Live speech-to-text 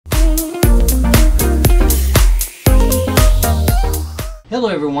Hello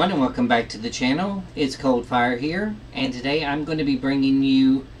everyone and welcome back to the channel. It's Cold Fire here, and today I'm going to be bringing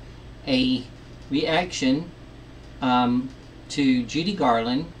you a reaction to Judy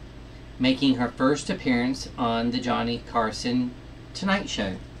Garland making her first appearance on the Johnny Carson Tonight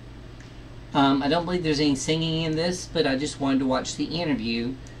Show. I don't believe there's any singing in this, but I just wanted to watch the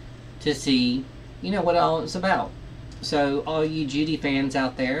interview to see, what all it's about. So all you Judy fans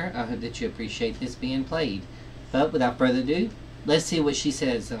out there, I hope that you appreciate this being played. But without further ado, let's see what she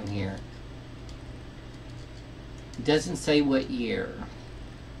says on here. It doesn't say what year.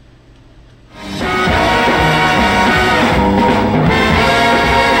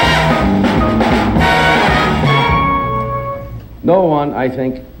 No one, I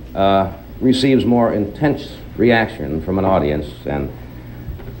think, receives more intense reaction from an audience and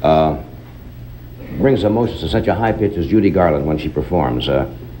brings emotions to such a high pitch as Judy Garland when she performs.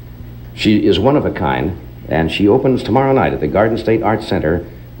 She is one of a kind, and she opens tomorrow night at the Garden State Arts Center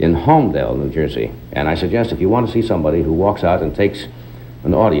in Homedale, New Jersey. And I suggest if you want to see somebody who walks out and takes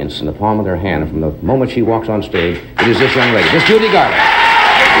an audience in the palm of their hand from the moment she walks on stage, it is this young lady, Miss Judy Garland.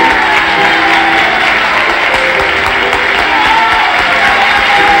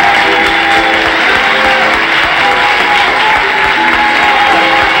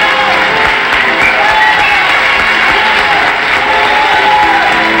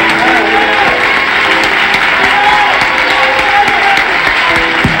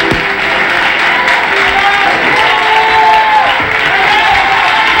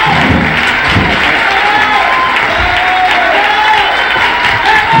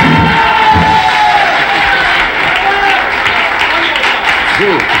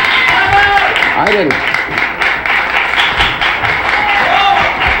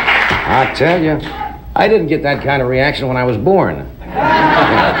 I tell you, I didn't get that kind of reaction when I was born.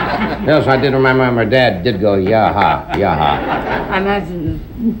 Yes, I did remember my dad did go, yaha, yaha. I imagine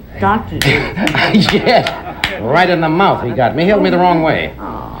the doctor did. Yes, right in the mouth he got me. He held me the wrong way.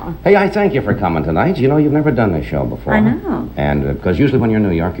 Aww. Hey, I thank you for coming tonight. You know, you've never done this show before. I know. And because usually when you're in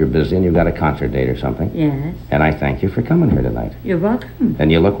New York, you're busy and you've got a concert date or something. Yes. And I thank you for coming here tonight. You're welcome.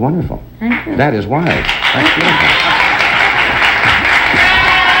 And you look wonderful. Thank you. That is why. That's beautiful.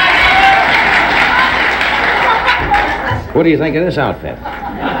 What do you think of this outfit?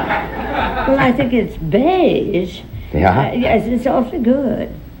 Well, I think it's beige. Yeah? Yes, it's awfully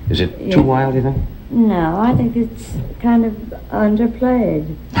good. Is it too wild, do you think? No, I think it's kind of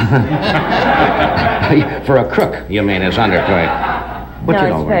underplayed. For a crook, you mean, it's underplayed. But no, you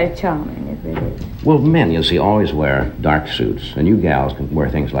know, it's very charming, it really is. Well, men, you see, always wear dark suits, and you gals can wear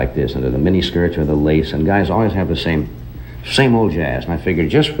things like this, and the mini skirts or the lace, and guys always have the same old jazz, and I figured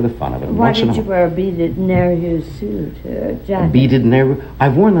just for the fun of it. Why did you wear a beaded Nehru suit or jacket? A beaded Nehru?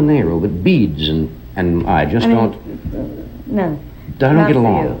 I've worn the Nehru, but beads and I just don't... No. I don't get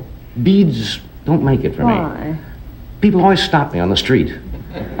along. Beads don't make it for me. Why? People always stop me on the street.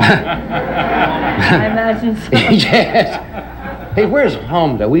 I imagine so. Yes. Hey, where's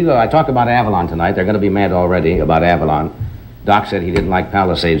Homedale? I talk about Avalon tonight. They're going to be mad already about Avalon. Doc said he didn't like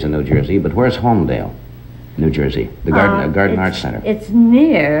Palisades in New Jersey, but where's Homedale? New Jersey, the Garden Arts Center. It's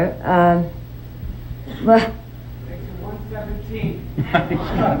near, well... Exit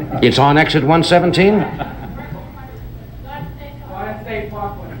 117. It's on exit 117? Garden State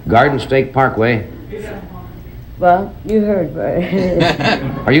Parkway. Garden State Parkway. Well, you heard where it is.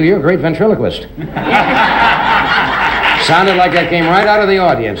 You're a great ventriloquist. Sounded like that came right out of the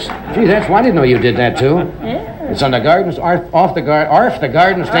audience. Gee, why I didn't know you did that too. Yeah. It's on the off the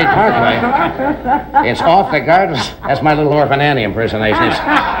Garden State Parkway. It's off the Garden. That's my little Orphan Annie impersonation.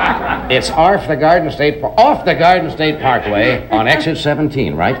 It's off the Garden State Parkway on exit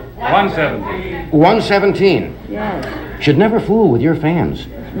 17, right? 117. 117. Yes. Should never fool with your fans.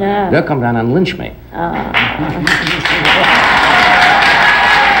 No. They'll come down and lynch me.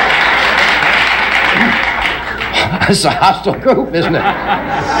 It's a hostile group, isn't it?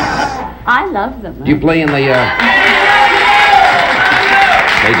 I love them. Do you play in the,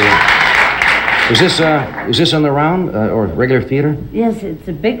 They do. Is this on the round, or regular theater? Yes, it's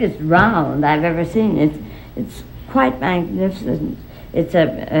the biggest round I've ever seen. It's quite magnificent. It's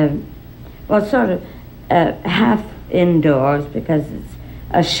sort of half indoors because it's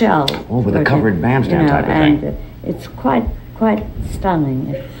a shell. Oh, with a covered bandstand type of thing. And it's quite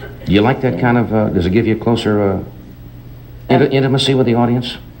stunning. Do you like that kind of, does it give you closer intimacy with the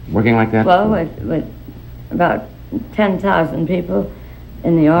audience, working like that? Well, with about 10,000 people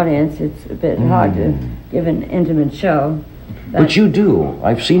in the audience, it's a bit hard to give an intimate show. But you do.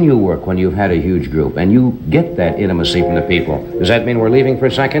 I've seen you work when you've had a huge group, and you get that intimacy from the people. Does that mean we're leaving for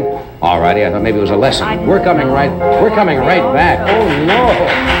a second? All righty, I thought maybe it was a lesson. We're coming right back. Oh, no.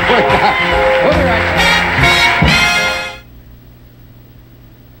 We'll be right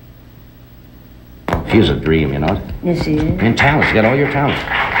back. She's a dream, you know it? Yes, she is. And talent. You got all your talent.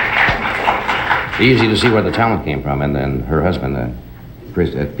 Easy to see where the talent came from. And then her husband,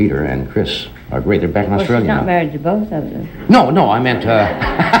 Peter and Chris, are great. They're back in Australia She's not now. married to both of them. No, I meant,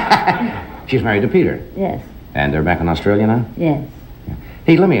 she's married to Peter. Yes. And they're back in Australia now? Yes.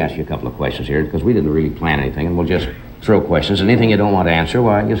 Hey, let me ask you a couple of questions here, because we didn't really plan anything, and we'll just throw questions. Anything you don't want to answer,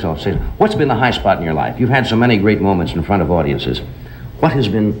 well, I guess I'll say, what's been the high spot in your life? You've had so many great moments in front of audiences. What has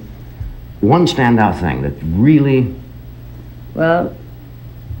been one standout thing that really... Well,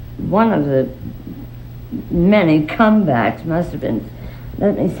 one of the many comebacks must have been,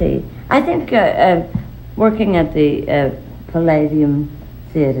 let me see, I think working at the Palladium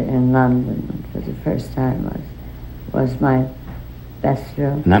Theatre in London for the first time was my best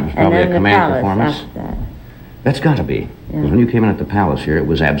thrill. And that was probably and then a command the performance? After that. That's got to be. Yeah. Because when you came in at the Palace here, it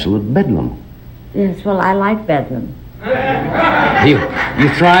was absolute bedlam. Yes, well, I like bedlam. You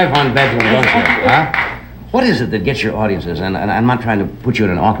thrive on bedlam, don't you? Huh? What is it that gets your audiences, and I'm not trying to put you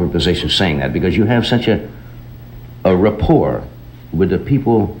in an awkward position saying that, because you have such a rapport with the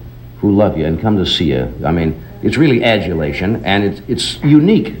people who love you and come to see you. I mean, it's really adulation, and it's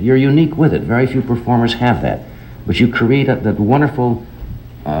unique. You're unique with it. Very few performers have that. But you create that wonderful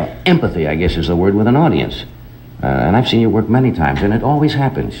empathy, I guess is the word, with an audience. And I've seen you work many times, and it always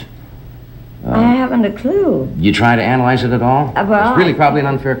happens. I haven't a clue. You try to analyze it at all? Well, it's really probably an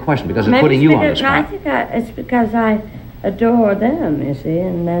unfair question, because it's maybe putting you on the no, I spot. think it's because I adore them, you see,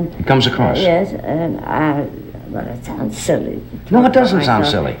 and then... It comes across. Yes, and well, it sounds silly. to No, talk it doesn't about sound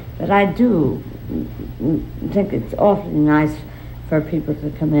myself, silly. But I do think it's awfully nice for people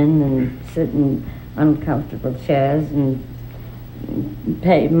to come in and sit in uncomfortable chairs and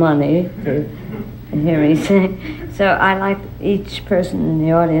pay money to hear me sing. So I like each person in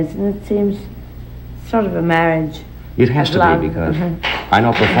the audience, and it seems sort of a marriage. It has of to love. be, because I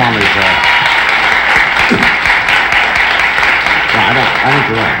know performers... no, I think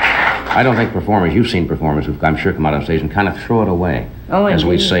you're right. I don't think performers, you've seen performers who I'm sure come out on stage and kind of throw it away, as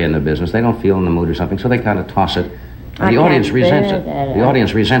we say in the business. They don't feel in the mood or something, so they kind of toss it. And the audience resents it. The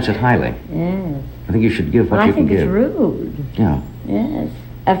audience resents it highly. Yes. I think you should give what you can give. I think it's rude. Yeah. Yes.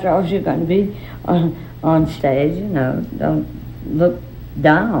 After all, if you're going to be on stage, you know, don't look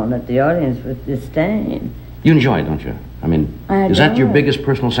down at the audience with disdain. You enjoy it, don't you? I mean, is that your biggest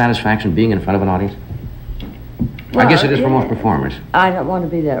personal satisfaction, being in front of an audience? Well, I guess it is for most performers. I don't want to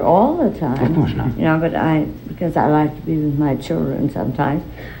be there all the time. Of course not. You know, but because I like to be with my children sometimes.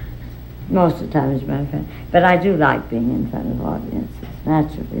 Most of the time, as a matter of fact. But I do like being in front of audiences,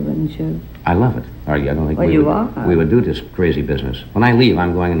 naturally, wouldn't you? I love it. I don't think we would do this crazy business. When I leave,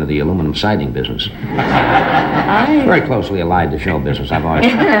 I'm going into the aluminum siding business. Very closely allied to show business. I've always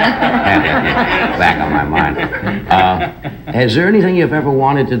had that back on my mind. Is there anything you've ever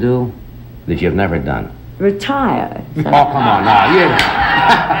wanted to do that you've never done? Retire. Oh, come on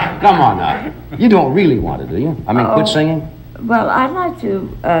now. Come on now. You don't really want to, do you? I mean, quit singing? Well, I'd like to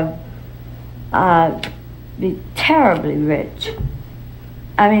be terribly rich.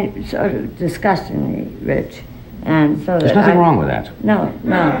 I mean, sort of disgustingly rich. And so There's nothing wrong with that. No,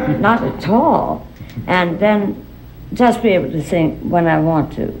 not at all. And then just be able to sing when I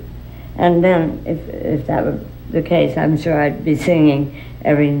want to. And then, if that were the case, I'm sure I'd be singing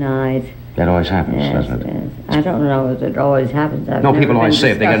every night. That always happens, Yes, doesn't it? yes. I don't know if it always happens. No, people always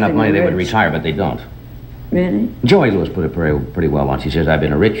say if they got enough money, they would rich. retire, but they don't. Really? Joey Lewis put it pretty well once. He says, I've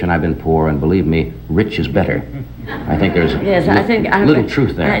been rich and I've been poor, and believe me, rich is better. I think there's little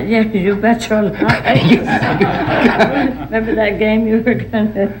truth there. Yeah, you bet your life. Remember that game you were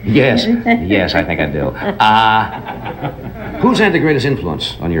going to... Yes, I think I do. Who's had the greatest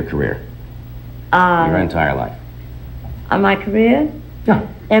influence on your career? Your entire life? On my career? Yeah.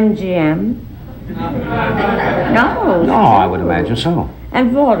 MGM. No, I would imagine so.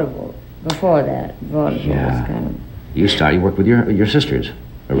 And vaudeville. Before that, vaudeville Yeah. was kind of... You worked with your sisters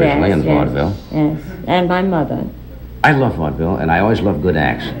originally in vaudeville. Yes, and my mother. I love vaudeville, and I always love good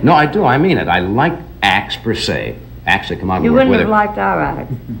acts. No, I do, I mean it. I like acts per se. Acts that come out of You work wouldn't with have it. liked our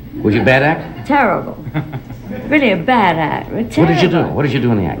act. Was you a bad act? Terrible. Really a bad act. What did you do? What did you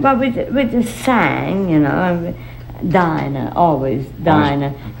do in the act? Well, we just sang, you know, and Dinah, always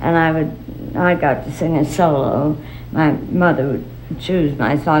Dinah. And I got to sing a solo. My mother would choose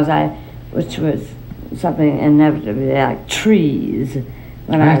my songs, which was something inevitably like Trees,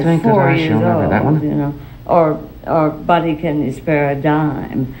 when I was 4 years old. That one? You know. or Buddy, can you spare a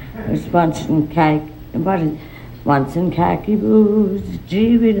dime? There's once in khaki boots,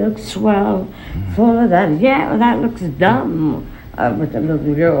 gee, we look swell, full of that. Yeah, well, that looks dumb. With a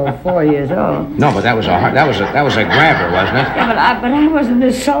little girl 4 years old. No, but that was a grabber, wasn't it? Yeah, but I wasn't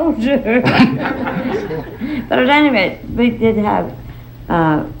a soldier. But at any rate, we did have.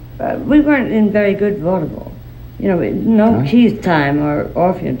 We weren't in very good vaudeville. You know, no keys time or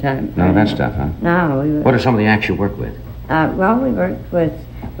Orpheum time. None of that stuff, huh? No, we were. What are some of the acts you work with? Well, we worked with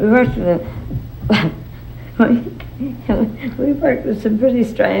we worked with some pretty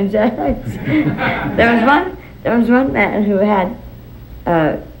strange acts. There was one man who had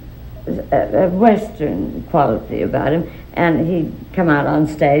a Western quality about him, and he'd come out on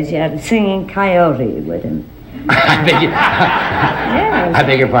stage. He had a singing coyote with him. I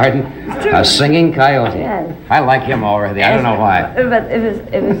beg your pardon? A singing coyote. Yes. I like him already. I don't know why. But it was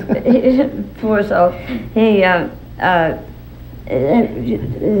poor soul. He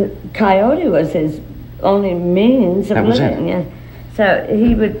coyote was his only means of living. Yeah. So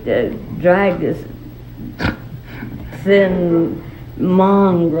he would drag this thin,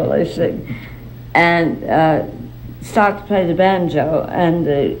 mongrelish thing, and start to play the banjo, and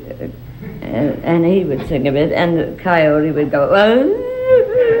he would sing a bit, and the coyote would go.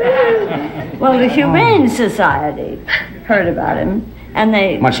 Well, the Humane Society heard about him, and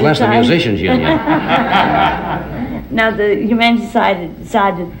they much less the Musicians Union. Now the Humane Society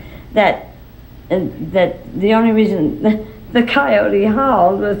decided that the only reason the coyote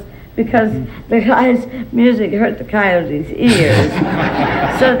howled was because the guy's music hurt the coyote's ears.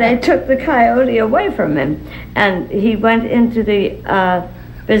 So they took the coyote away from him, and he went into the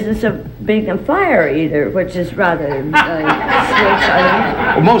business of being a fire eater, which is rather switch, I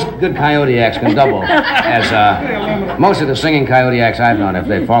think. Well, most good coyote acts can double as most of the singing coyote acts I've known, if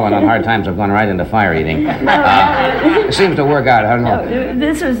they've fallen on hard times, have gone right into fire eating. It seems to work out. I don't know. No,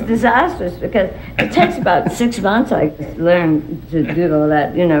 this was disastrous because it takes about 6 months. I learned to do all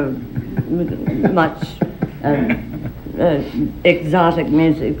that, you know, much exotic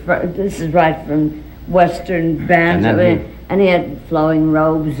music. This is right from Western bands. And he had flowing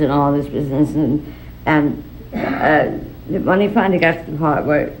robes and all this business, and when he finally got to the part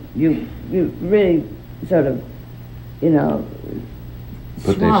where you really sort of, you know,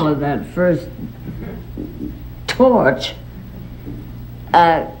 swallow that first torch,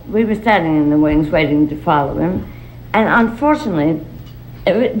 we were standing in the wings waiting to follow him, and unfortunately,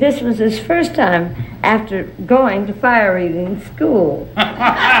 this was his first time after going to fire eating school for 6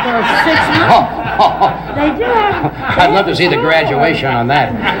 months. They do have. I'd love to see the graduation on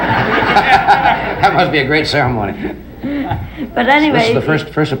that. That must be a great ceremony. But anyway, this is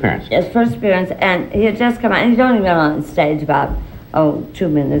the first appearance. Yes, first appearance, and he had just come out. And he'd only been on stage about 2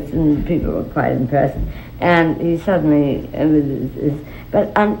 minutes, and people were quite impressed. And he suddenly,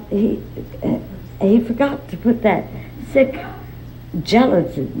 he forgot to put that thick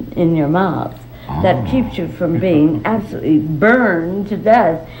gelatin in your mouth that keeps you from being absolutely burned to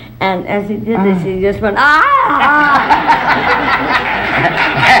death. And as he did this, he just went,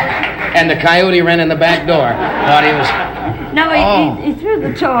 And the coyote ran in the back door. Thought he was... No, he threw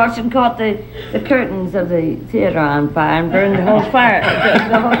the torch and caught the curtains of the theater on fire and burned the whole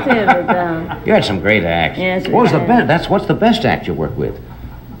the whole theater down. You had some great acts. Yes, what's the best act you worked with?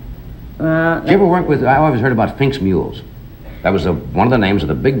 Did you ever work with? I always heard about Fink's Mules. That was one of the names of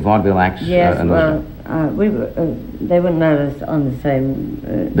the big vaudeville acts. Yes, we were. They wouldn't let us on the same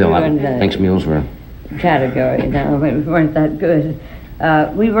bill. Fink's Mules were category. No, we weren't that good.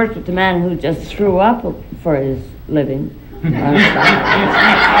 We worked with the man who just threw up for his living. It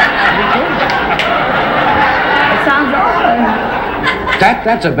sounds awful.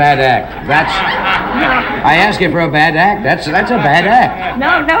 That's a bad act. I ask you for a bad act. That's a bad act.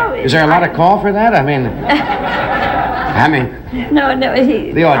 No. Is there a lot of call for that? I mean. No.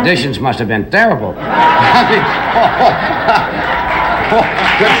 The auditions must have been terrible.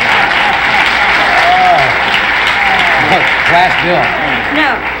 Class bill. No.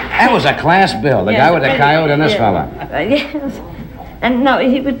 That was a class bill. The guy with the coyote and this fella. Yes. And no,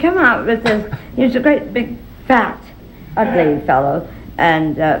 he would come out with this. He was a great big fat, ugly fellow,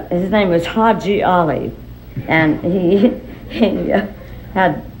 and his name was Haji Ali, and he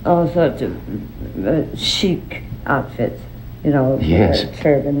had all sorts of chic outfits, you know,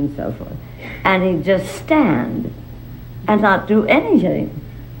 turban and so forth. And he'd just stand and not do anything.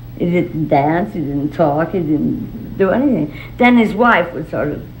 He didn't dance, he didn't talk, he didn't do anything. Then his wife would sort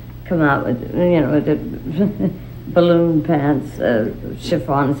of come out with, you know, with the balloon pants,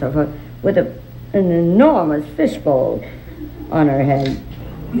 chiffon and so forth, with an enormous fishbowl on her head,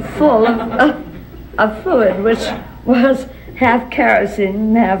 full of a fluid which was half kerosene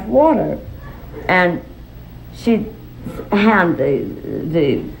and half water. And she'd hand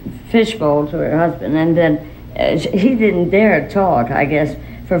the fishbowl to her husband, and then he didn't dare talk, I guess,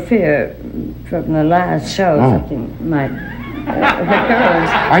 for fear from the last show something might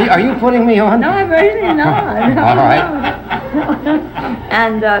occur. Are you putting me on? No, I'm really not. No, All right.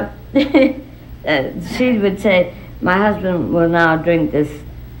 No. And she would say, my husband will now drink this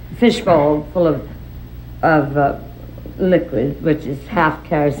fishbowl full of liquid, which is half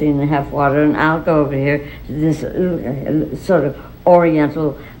kerosene and half water, and I'll go over here to this sort of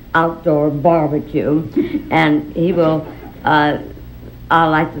oriental outdoor barbecue, and he will, I'll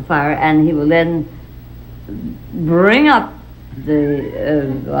light the fire, and he will then bring up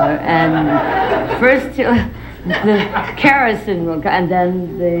the water, and first the kerosene will, and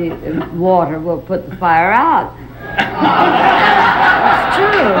then the water will put the fire out. It's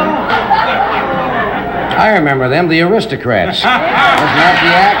true. I remember them, the Aristocrats. Wasn't that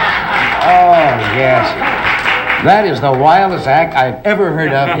the act? Oh, yes. That is the wildest act I've ever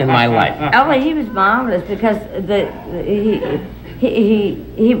heard of in my life. Oh, well, he was marvelous because he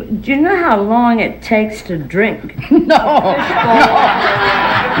do you know how long it takes to drink? No.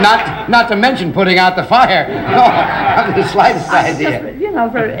 Not to mention putting out the fire. No, I have the slightest idea. Just, you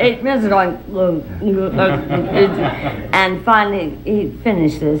know, for 8 minutes going, and finally he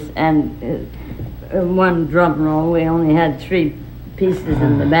finished this, and one drum roll, we only had 3 pieces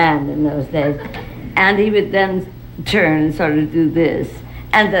in the band in those days, and he would then turn and sort of do this,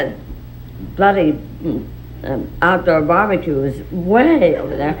 and the bloody outdoor barbecue was way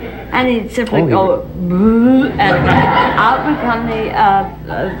over there, and he'd simply go, and out would come the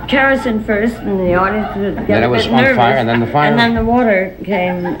kerosene first, and the audience would get a bit nervous, fire, and then the fire, and then the water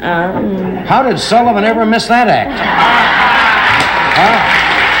came. How did Sullivan ever miss that act? Huh?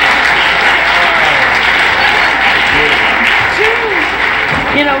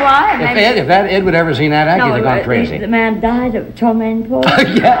 You know why? If that Ed would ever seen that act, he'd have gone crazy. The man died of ptomaine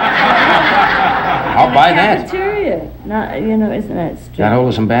poisoning. Yeah. I'll buy that. Cafeteria. No, you know, isn't that strange? Got hold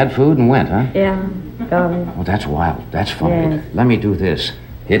of some bad food and went, huh? Yeah, golly. Oh, that's wild. That's funny. Yes. Let me do this.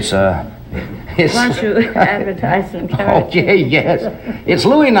 It's Why don't you advertise some characters? Okay, yes. It's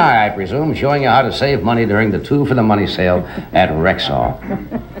Louis Nye, I presume, showing you how to save money during the 2 for the Money sale at Rexall.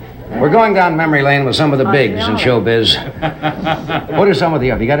 We're going down memory lane with some of the bigs in showbiz. What are some of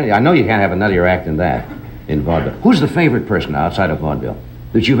the... I know you can't have a nuttier act than that in vaudeville. Who's the favorite person outside of vaudeville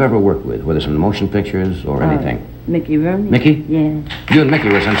that you've ever worked with, whether it's in motion pictures or anything? Mickey Rooney. Mickey? Yeah. You and Mickey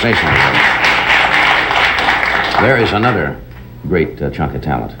were sensational. There is another great chunk of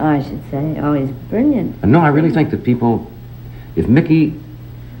talent. Oh, I should say. Oh, he's brilliant. And no, I really think that people... If Mickey,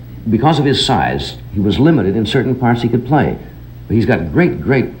 because of his size, he was limited in certain parts he could play. But he's got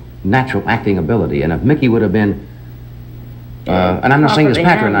great natural acting ability, and if Mickey would have been, and I'm not saying this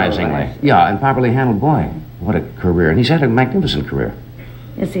patronizingly, and properly handled, boy, what a career. And he's had a magnificent career.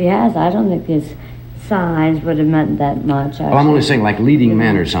 Yes, he has. I don't think his size would have meant that much. Well, I'm only saying like leading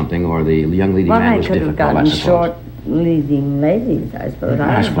men or something, or the young leading man was difficult, I suppose. Short leading ladies, I suppose.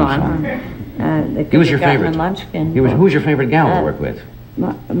 I suppose so. He was your favorite. Who's your favorite gal to work with?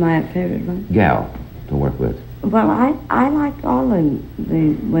 My favorite one? Gal to work with. Well, I liked all the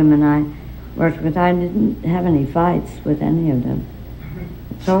women I worked with. I didn't have any fights with any of them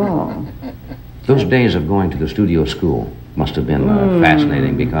at all. Those days of going to the studio school must have been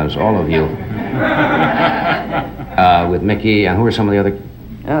fascinating, because all of you, with Mickey, and who were some of the other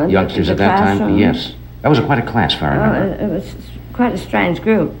youngsters at that time? Yes. That was quite a class, if I remember. It was quite a strange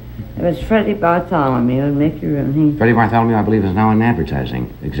group. It was Freddie Bartholomew and Mickey Rooney. Freddie Bartholomew, I believe, is now in advertising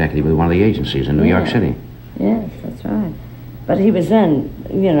executive with one of the agencies in New York City. Yes, that's right. But he was in,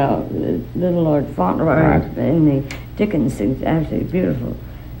 you know, Little Lord Fauntleroy in the Dickens things, absolutely beautiful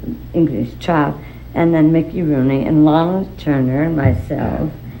English child. And then Mickey Rooney and Lana Turner and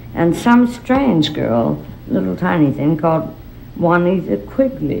myself and some strange girl, little tiny thing called Juanita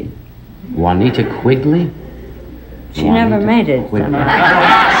Quigley. Juanita Quigley? She never made it.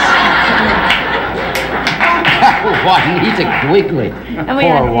 Juanita Quigley. And we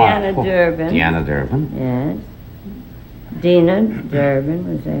had Deanna Durbin. Deanna Durbin. Yes. Dina Durbin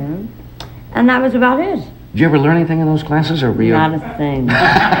was there. And that was about it. Did you ever learn anything in those classes, or were you... Not a thing.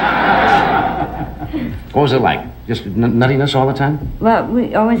 What was it like? Just nuttiness all the time? Well,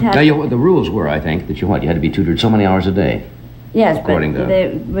 we always had... Now, the rules were, I think, that you had to be tutored so many hours a day. Yes, but they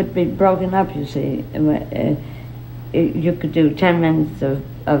would be broken up, you see. You could do 10 minutes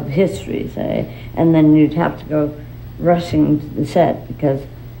of history, say, and then you'd have to go rushing to the set because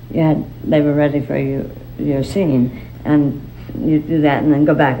they were ready for your scene, and you'd do that and then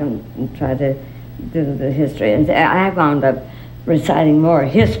go back and try to do the history. And I wound up reciting more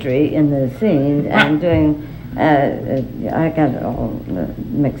history in the scenes and doing, I got it all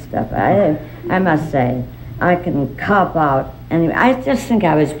mixed up. I must say, I can cop out. Anyway, I just think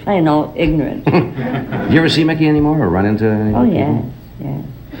I was plain old ignorant. You ever see Mickey anymore or run into any Oh, people? yeah.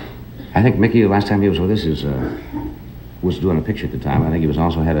 I think Mickey, the last time he was with us, was doing a picture at the time. I think he was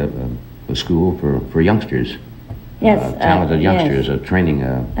also had a school for youngsters. Yes. Talented youngsters, yes. a training.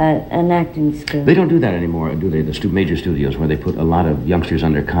 An acting school. They don't do that anymore, do they? The major studios where they put a lot of youngsters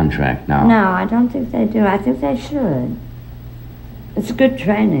under contract now. No, I don't think they do. I think they should. It's a good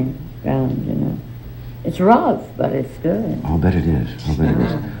training ground, you know. It's rough, but it's good. I'll bet it is. I'll bet it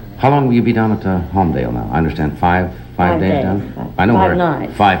is. How long will you be down at Homedale now? I understand five days down? I know 5 where.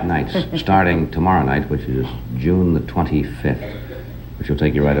 nights. 5 nights, starting tomorrow night, which is June the 25th, which will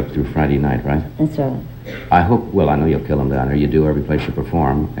take you right up through Friday night, right? That's right. I hope, well, I know you'll kill them down there. You do every place you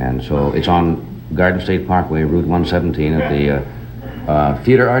perform. And so it's on Garden State Parkway, Route 117 at the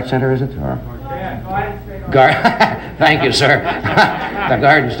Theater Arts Center, is it? Or? Thank you, sir. The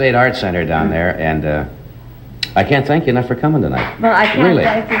Garden State Arts Center down there. And I can't thank you enough for coming tonight. Well, I can't really.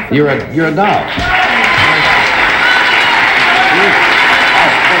 thank you so You're a doll.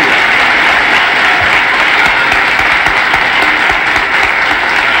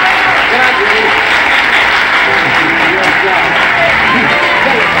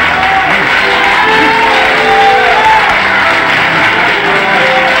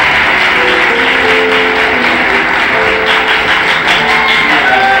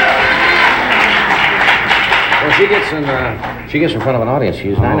 She gets in front of an audience.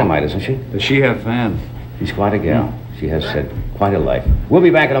 She's dynamite, isn't she? Does she have fans? She's quite a gal. She has said quite a life. We'll be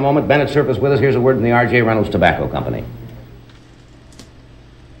back in a moment. Bennett Surface with us. Here's a word from the R.J. Reynolds Tobacco Company.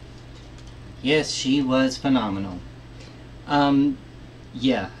 Yes, she was phenomenal.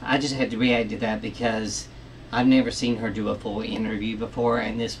 Yeah, I just had to react to that because I've never seen her do a full interview before,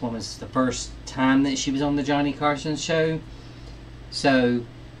 and this one was the first time that she was on the Johnny Carson show. So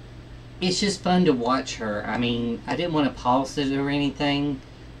it's just fun to watch her. I mean, I didn't want to pause it or anything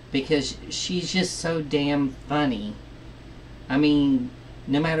because she's just so damn funny. I mean,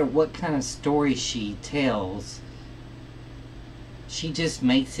 no matter what kind of story she tells, she just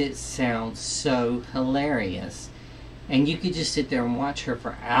makes it sound so hilarious. And you could just sit there and watch her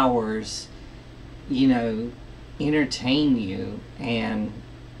for hours, you know, entertain you. And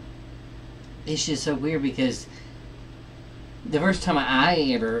it's just so weird because the first time I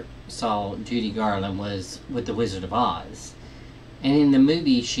ever saw Judy Garland was with The Wizard of Oz. And in the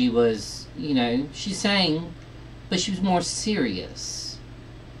movie she was, you know, she sang, but she was more serious.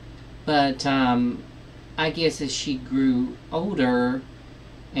 But I guess as she grew older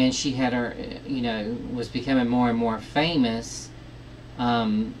and she had her, you know, was becoming more and more famous,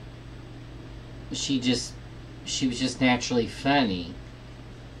 she was just naturally funny.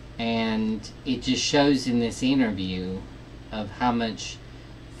 And it just shows in this interview of how much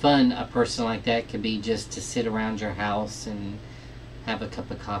fun a person like that could be, just to sit around your house and have a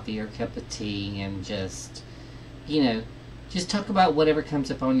cup of coffee or a cup of tea and just, you know, just talk about whatever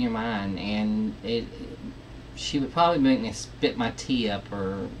comes up on your mind. And she would probably make me spit my tea up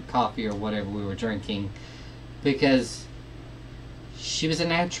or coffee or whatever we were drinking, because she was a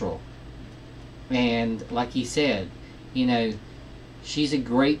natural. And like he said, you know, she's a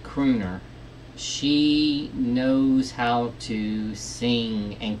great crooner. She knows how to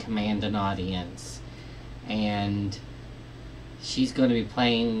sing and command an audience. And she's going to be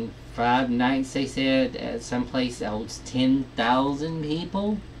playing 5 nights, they said, at some place that holds 10,000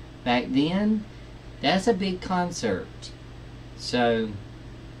 people back then. That's a big concert. So,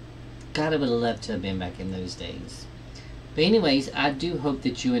 God, I would have loved to have been back in those days. But anyways, I do hope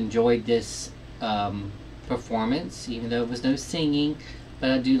that you enjoyed this performance, even though it was no singing. But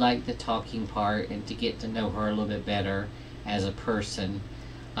I do like the talking part and to get to know her a little bit better as a person.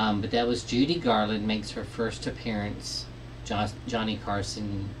 But that was Judy Garland, makes her first appearance, Johnny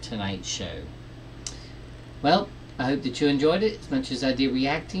Carson Tonight Show. Well, I hope that you enjoyed it as much as I did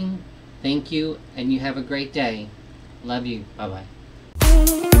reacting. Thank you, and you have a great day. Love you. Bye-bye.